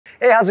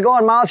Hey, how's it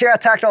going? Myles here at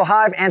Tactical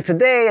Hyve, and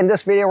today in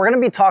this video we're going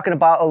to be talking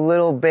about a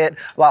little bit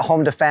about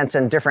home defense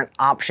and different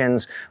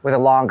options with a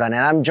long gun.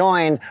 And I'm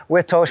joined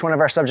with Tosh, one of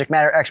our subject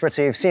matter experts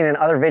who you've seen in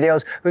other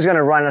videos, who's going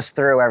to run us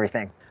through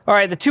everything. All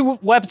right, the two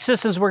weapon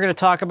systems we're going to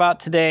talk about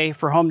today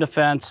for home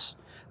defense,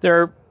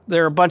 there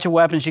are a bunch of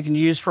weapons you can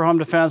use for home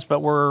defense,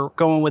 but we're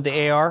going with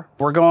the AR.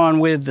 We're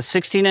going with the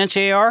 16-inch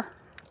AR,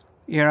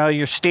 you know,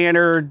 your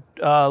standard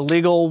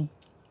legal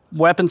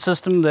weapon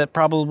system that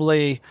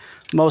probably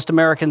most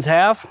Americans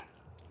have.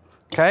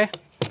 Okay,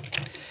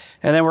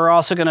 and then we're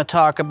also going to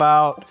talk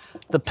about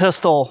the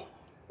pistol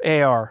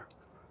AR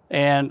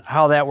and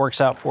how that works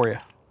out for you.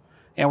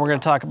 And we're going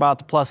to talk about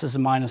the pluses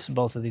and minuses of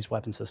both of these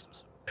weapon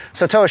systems.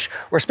 So Tosh,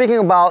 we're speaking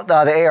about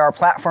the AR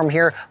platform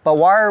here, but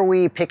why are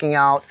we picking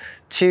out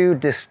two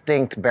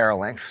distinct barrel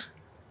lengths?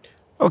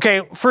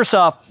 Okay, first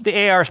off,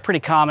 the AR is pretty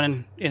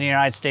common in the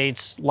United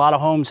States. A lot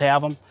of homes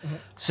have them. Mm-hmm.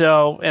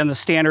 So, and the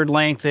standard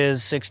length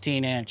is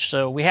 16-inch.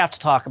 So we have to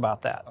talk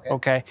about that,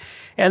 okay?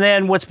 And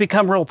then what's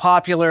become real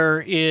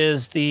popular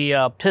is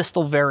the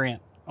pistol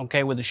variant,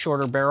 okay, with a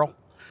shorter barrel.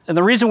 And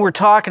the reason we're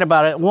talking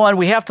about it, one,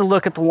 we have to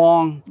look at the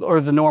long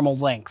or the normal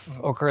length,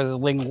 or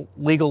the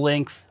legal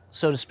length,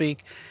 so to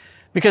speak,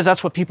 because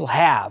that's what people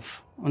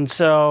have. And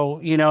so,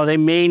 you know, they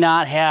may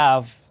not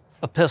have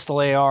a pistol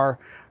AR,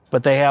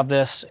 but they have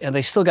this, and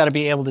they still got to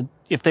be able to,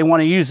 if they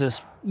want to use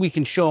this, we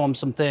can show them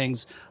some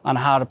things on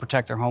how to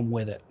protect their home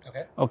with it.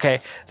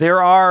 Okay.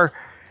 There are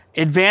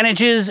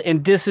advantages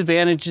and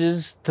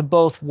disadvantages to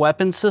both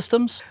weapon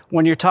systems.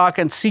 When you're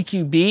talking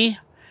CQB,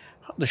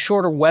 the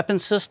shorter weapon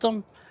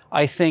system,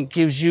 I think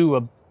gives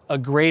you a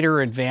greater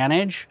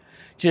advantage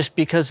just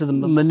because of the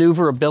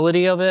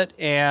maneuverability of it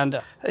and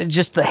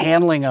just the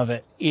handling of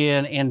it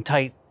in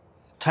tight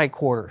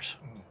quarters.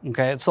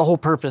 Okay, it's the whole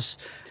purpose.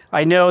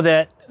 I know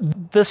that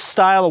this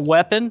style of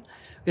weapon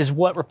is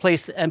what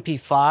replaced the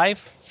MP5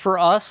 for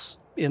us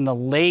in the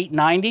late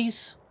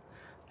 90s.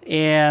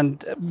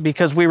 And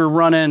because we were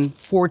running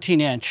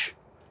 14-inch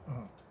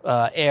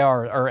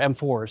AR or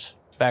M4s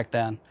back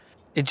then,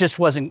 it just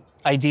wasn't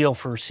ideal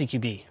for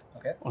CQB.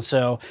 Okay.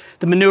 So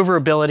the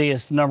maneuverability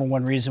is the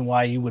 #1 reason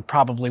why you would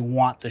probably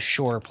want the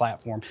shorter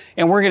platform.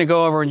 And we're going to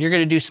go over and you're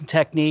going to do some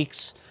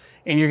techniques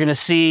and you're going to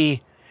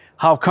see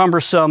how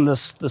cumbersome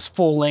this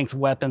full-length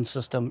weapon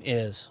system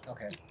is.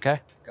 Okay?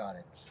 Got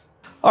it.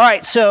 All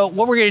right, so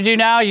what we're going to do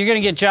now, you're going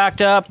to get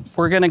jocked up.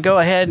 We're going to go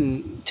ahead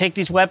and take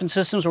these weapon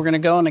systems. We're going to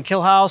go in the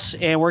kill house,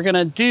 and we're going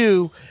to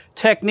do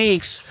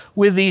techniques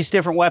with these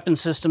different weapon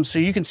systems so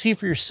you can see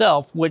for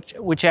yourself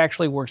which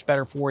actually works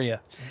better for you.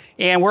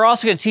 And we're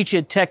also going to teach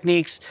you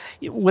techniques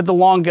with the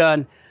long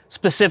gun,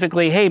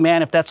 specifically, hey,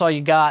 man, if that's all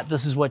you got,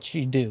 this is what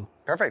you do.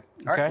 Perfect.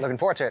 All right, looking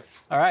forward to it.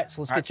 All right,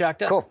 so let's get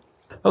jocked up. Cool.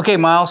 Okay,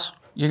 Myles.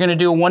 You're going to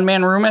do a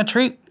one-man room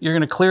entry. You're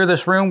going to clear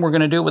this room. We're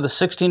going to do it with a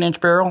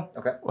 16-inch barrel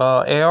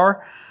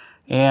AR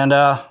and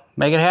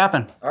make it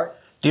happen. All right.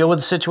 Deal with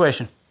the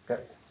situation.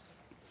 Okay.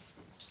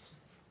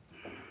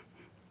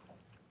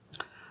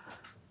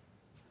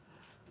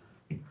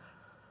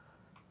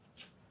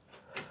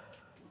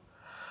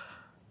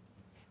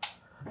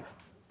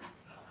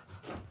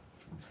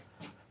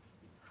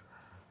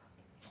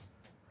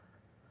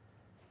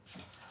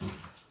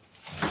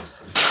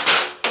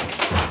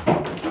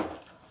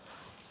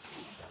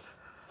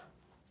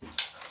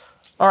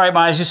 All right,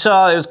 Myles, you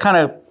saw it was kind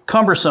of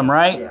cumbersome,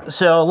 right? Yeah.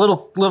 So a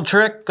little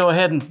trick, go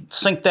ahead and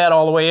sink that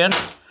all the way in,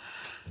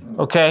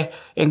 okay?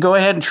 And go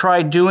ahead and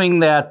try doing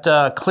that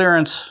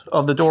clearance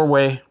of the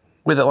doorway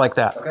with it like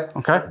that,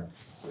 okay?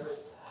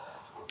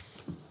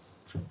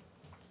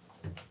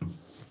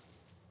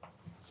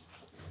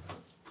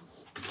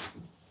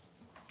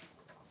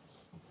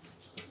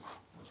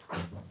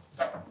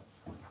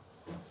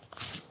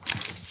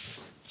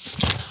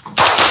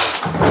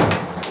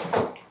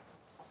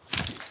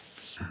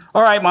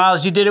 All right,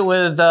 Myles, you did it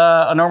with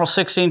a normal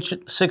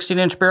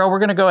 16-inch barrel. We're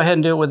going to go ahead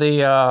and do it with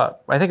the,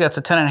 I think that's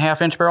a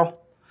 10.5-inch barrel.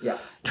 Yeah.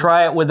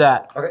 Try it with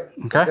that. Okay.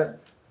 Okay.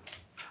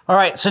 All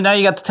right, so now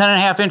you got the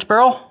 10.5-inch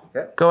barrel.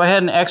 Okay. Go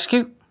ahead and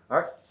execute. All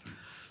right.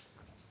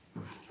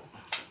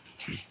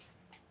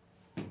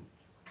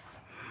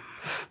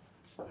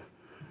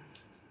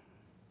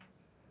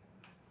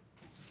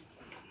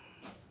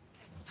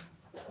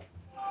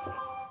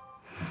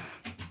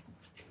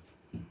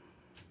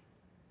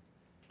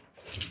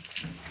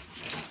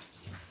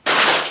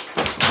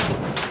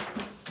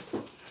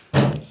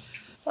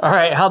 All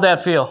right, how'd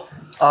that feel?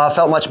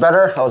 Felt much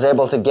better. I was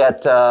able to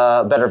get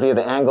a better view of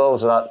the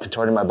angles without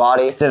contorting my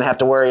body. Didn't have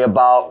to worry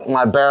about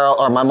my barrel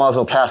or my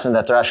muzzle passing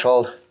the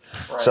threshold.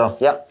 Right. So,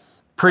 yeah.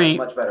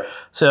 Much better.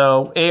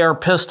 So, AR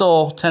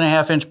pistol,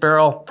 10.5-inch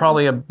barrel,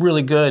 probably a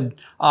really good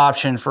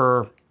option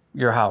for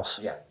your house.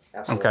 Yeah,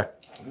 absolutely. Okay,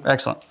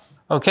 excellent.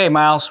 Okay,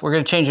 Myles, we're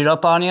going to change it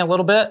up on you a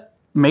little bit.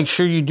 Make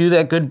sure you do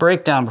that good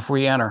breakdown before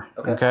you enter.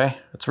 Okay?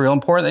 It's real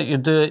important that you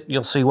do it.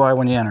 You'll see why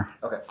when you enter.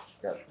 Okay.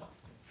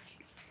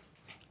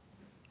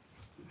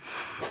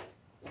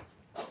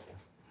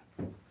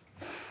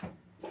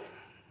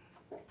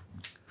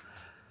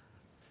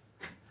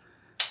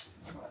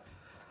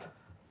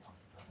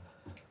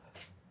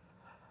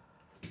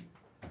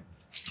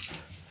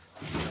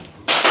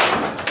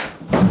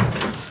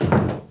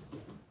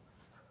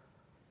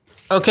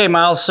 Okay,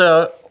 Myles,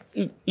 so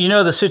you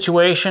know the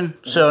situation.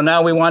 So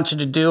now we want you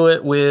to do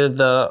it with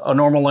a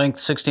normal length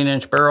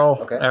 16-inch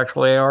barrel,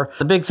 actual AR.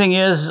 The big thing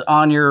is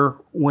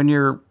when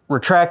you're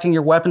retracting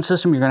your weapon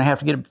system, you're gonna have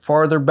to get it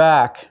farther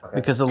back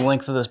because of the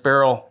length of this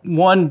barrel.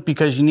 One,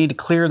 because you need to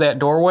clear that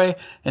doorway,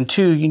 and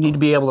two, you need to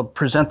be able to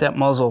present that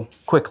muzzle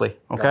quickly,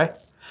 okay?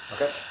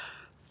 Okay.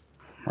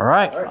 All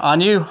right, on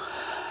you.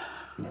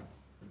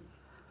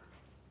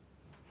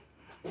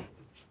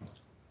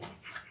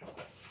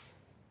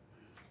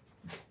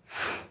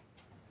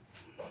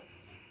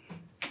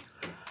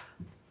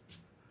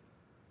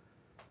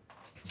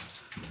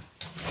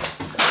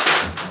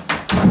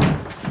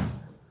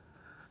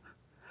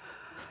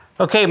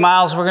 Okay,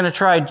 Myles, we're gonna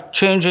try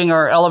changing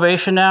our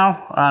elevation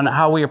now on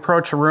how we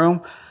approach a room.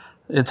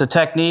 It's a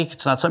technique,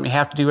 it's not something you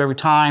have to do every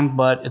time,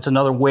 but it's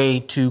another way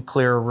to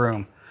clear a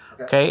room.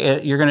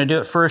 Okay, you're gonna do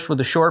it first with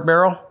the short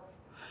barrel,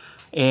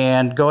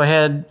 and go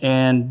ahead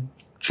and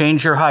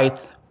change your height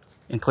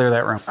and clear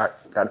that room. All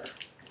right, got it.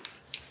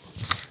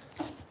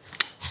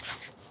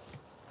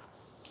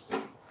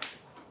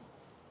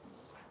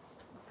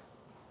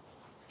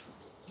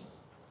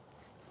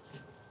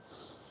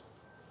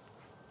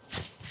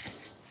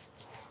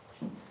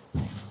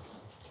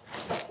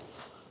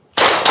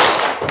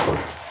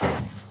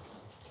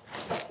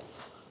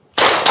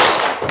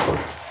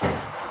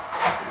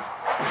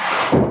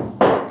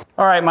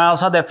 All right, Myles,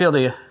 how'd that feel to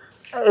you?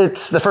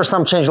 It's the first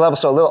time changing level,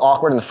 so a little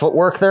awkward in the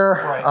footwork there.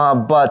 Right.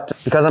 But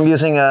because I'm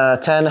using a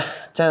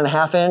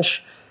 10.5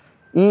 inch,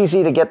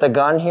 easy to get the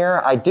gun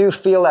here. I do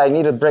feel that I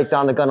need to break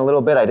down the gun a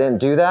little bit. I didn't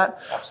do that.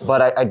 Absolutely.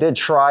 But I did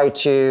try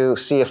to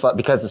see if,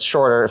 because it's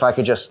shorter, if I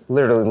could just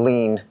literally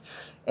lean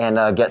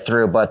and get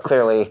through, but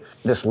clearly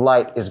this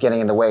light is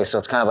getting in the way, so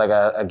it's kind of like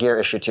a gear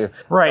issue too.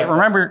 Right,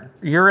 remember,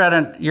 you're at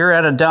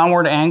a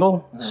downward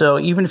angle, so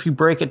even if you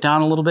break it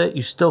down a little bit,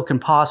 you still can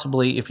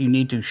possibly, if you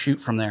need to,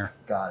 shoot from there.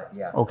 Got it,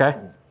 yeah. Okay?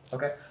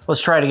 Okay.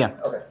 Let's try it again.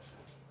 Okay.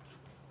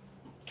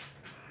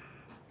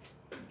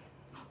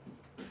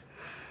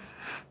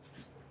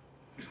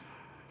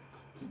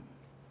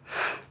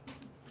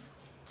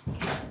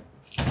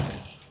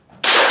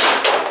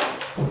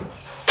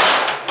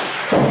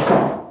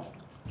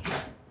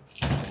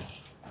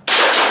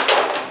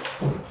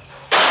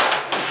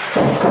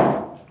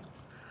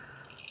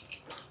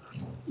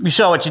 You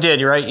saw what you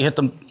did, right? You hit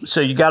them, so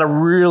you got to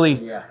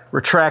really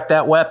retract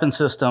that weapon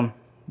system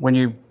when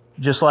you,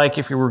 just like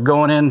if you were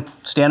going in,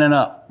 standing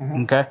up,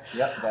 okay?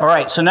 Yep, all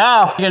right, so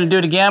now you're gonna do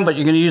it again, but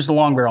you're gonna use the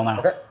long barrel now.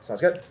 Okay, sounds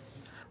good.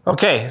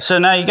 Okay, so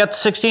now you got the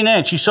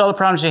 16-inch. You saw the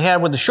problems you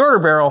had with the shorter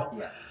barrel.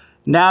 Yeah.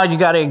 Now you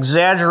got to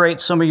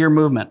exaggerate some of your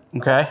movement,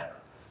 okay?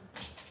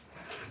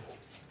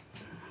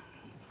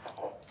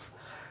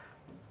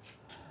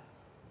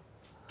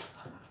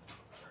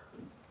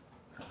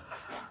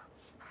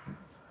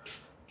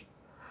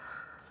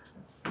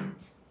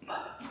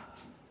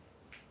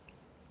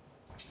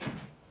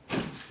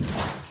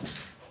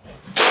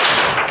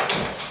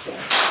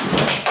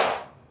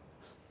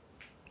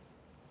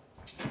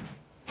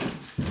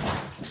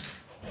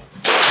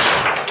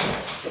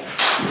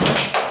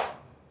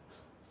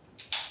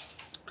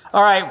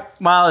 All right,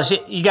 Myles,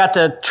 you got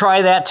to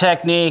try that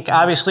technique.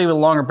 Obviously, with a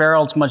longer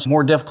barrel, it's much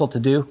more difficult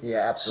to do.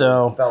 Yeah,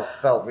 absolutely. So,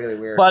 felt really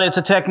weird. But it's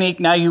a technique.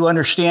 Now you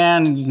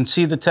understand, you can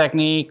see the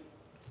technique.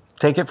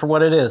 Take it for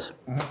what it is.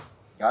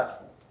 Got it.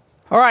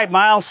 All right,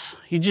 Myles,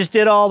 you just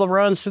did all the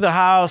runs through the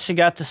house. You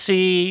got to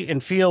see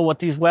and feel what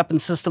these weapon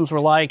systems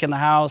were like in the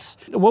house.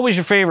 What was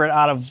your favorite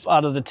out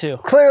of the two?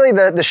 Clearly,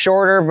 the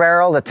shorter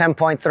barrel, the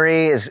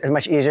 10.3, is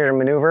much easier to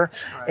maneuver.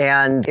 Right.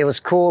 And it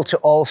was cool to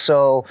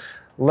also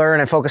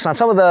learn and focus on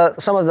some of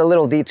the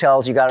little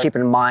details you got to keep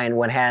in mind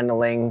when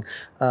handling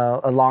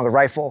a longer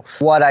rifle.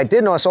 What I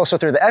did notice also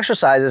through the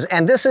exercises,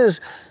 and this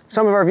is,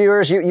 some of our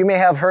viewers, you may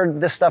have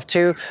heard this stuff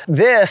too.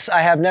 This,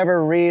 I have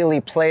never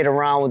really played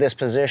around with this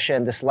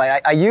position, this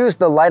light. I use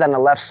the light on the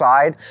left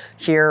side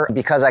here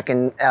because I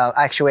can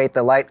actuate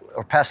the light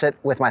or press it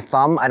with my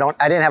thumb. I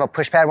didn't have a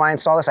push pad when I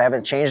installed this, I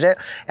haven't changed it.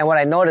 And what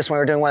I noticed when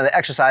we were doing one of the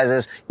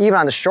exercises, even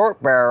on the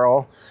short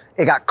barrel,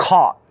 it got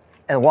caught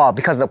in the wall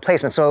because of the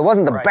placement. So it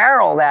wasn't the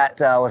barrel that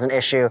was an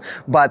issue,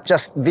 but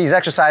just these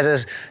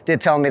exercises did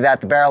tell me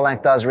that the barrel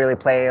length does really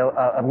play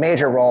a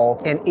major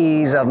role in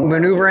ease of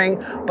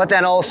maneuvering, but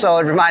then also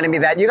it reminded me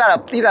that you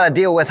gotta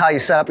deal with how you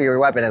set up your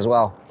weapon as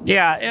well.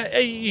 Yeah,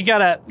 you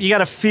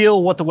gotta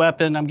feel what the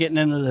weapon, I'm getting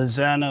into the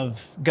zen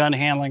of gun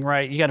handling,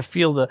 right? You gotta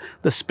feel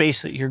the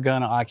space that your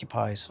gun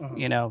occupies,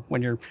 you know,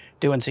 when you're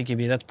doing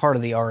CQB. That's part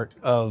of the art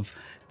of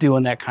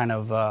doing that kind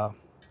of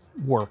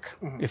work,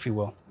 if you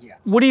will. Yeah.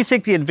 What do you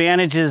think the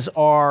advantages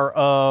are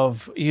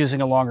of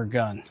using a longer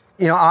gun?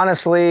 You know,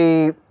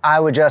 honestly, I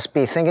would just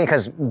be thinking,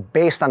 because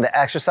based on the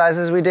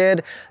exercises we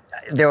did,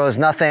 there was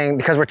nothing,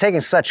 because we're taking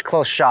such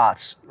close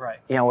shots. Right.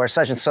 You know, we're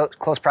such in so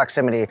close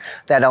proximity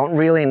that I don't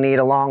really need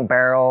a long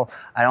barrel.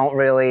 I don't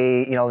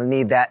really, you know,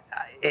 need that.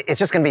 It's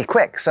just gonna be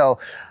quick. So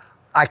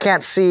I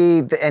can't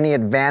see any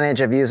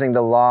advantage of using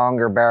the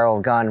longer barrel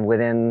gun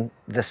within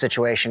the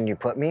situation you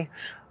put me.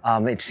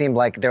 it seemed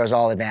like there was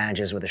all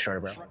advantages with the shorter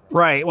barrel.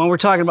 Right. When we're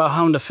talking about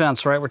home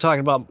defense, right, we're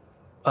talking about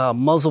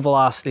muzzle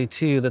velocity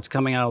too that's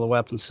coming out of the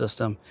weapon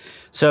system.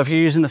 So if you're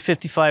using the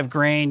 55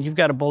 grain, you've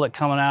got a bullet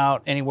coming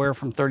out anywhere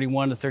from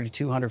 31 to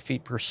 3,200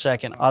 feet per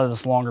second out of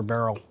this longer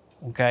barrel.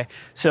 Okay,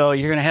 so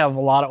you're going to have a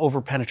lot of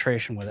over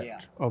penetration with it.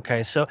 Yeah.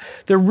 Okay, so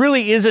there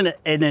really isn't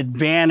an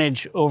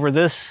advantage over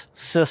this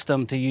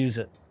system to use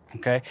it.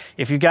 Okay,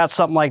 if you got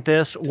something like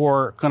this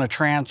or going to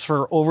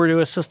transfer over to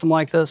a system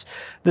like this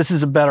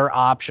is a better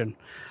option.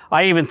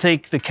 I even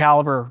think the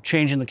caliber,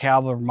 changing the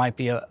caliber might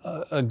be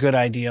a good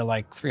idea,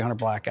 like 300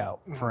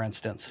 blackout, for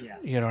instance. Yeah.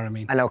 You know what I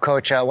mean? I know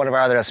Coach, one of our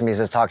other SMEs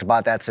has talked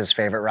about that's his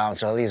favorite round,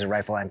 so he'll use a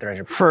rifle and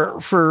 300.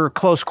 For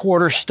close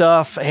quarter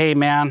stuff, hey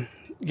man,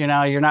 you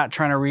know, you're not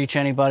trying to reach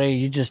anybody.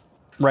 You just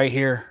right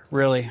here,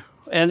 really.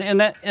 And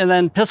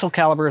then pistol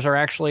calibers are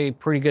actually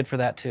pretty good for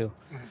that too.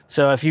 Mm-hmm.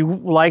 So if you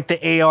like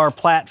the AR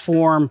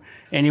platform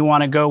and you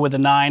want to go with a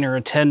 9 or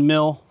a 10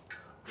 mil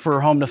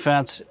for home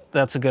defense,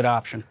 that's a good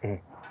option.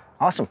 Mm-hmm.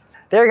 Awesome.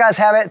 There you guys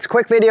have it. It's a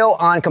quick video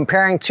on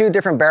comparing two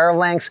different barrel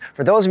lengths.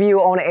 For those of you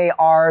who own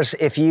ARs,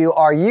 if you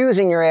are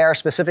using your AR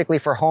specifically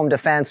for home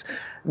defense,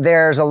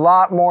 there's a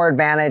lot more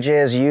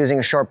advantages using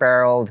a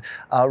short-barreled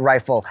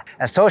rifle.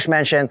 As Tosh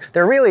mentioned,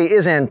 there really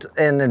isn't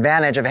an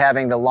advantage of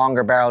having the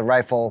longer-barreled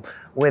rifle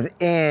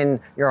within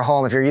your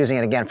home if you're using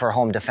it, again, for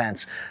home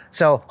defense.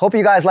 So hope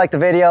you guys liked the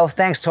video.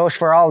 Thanks, Tosh,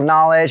 for all the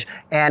knowledge,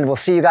 and we'll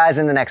see you guys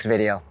in the next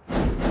video.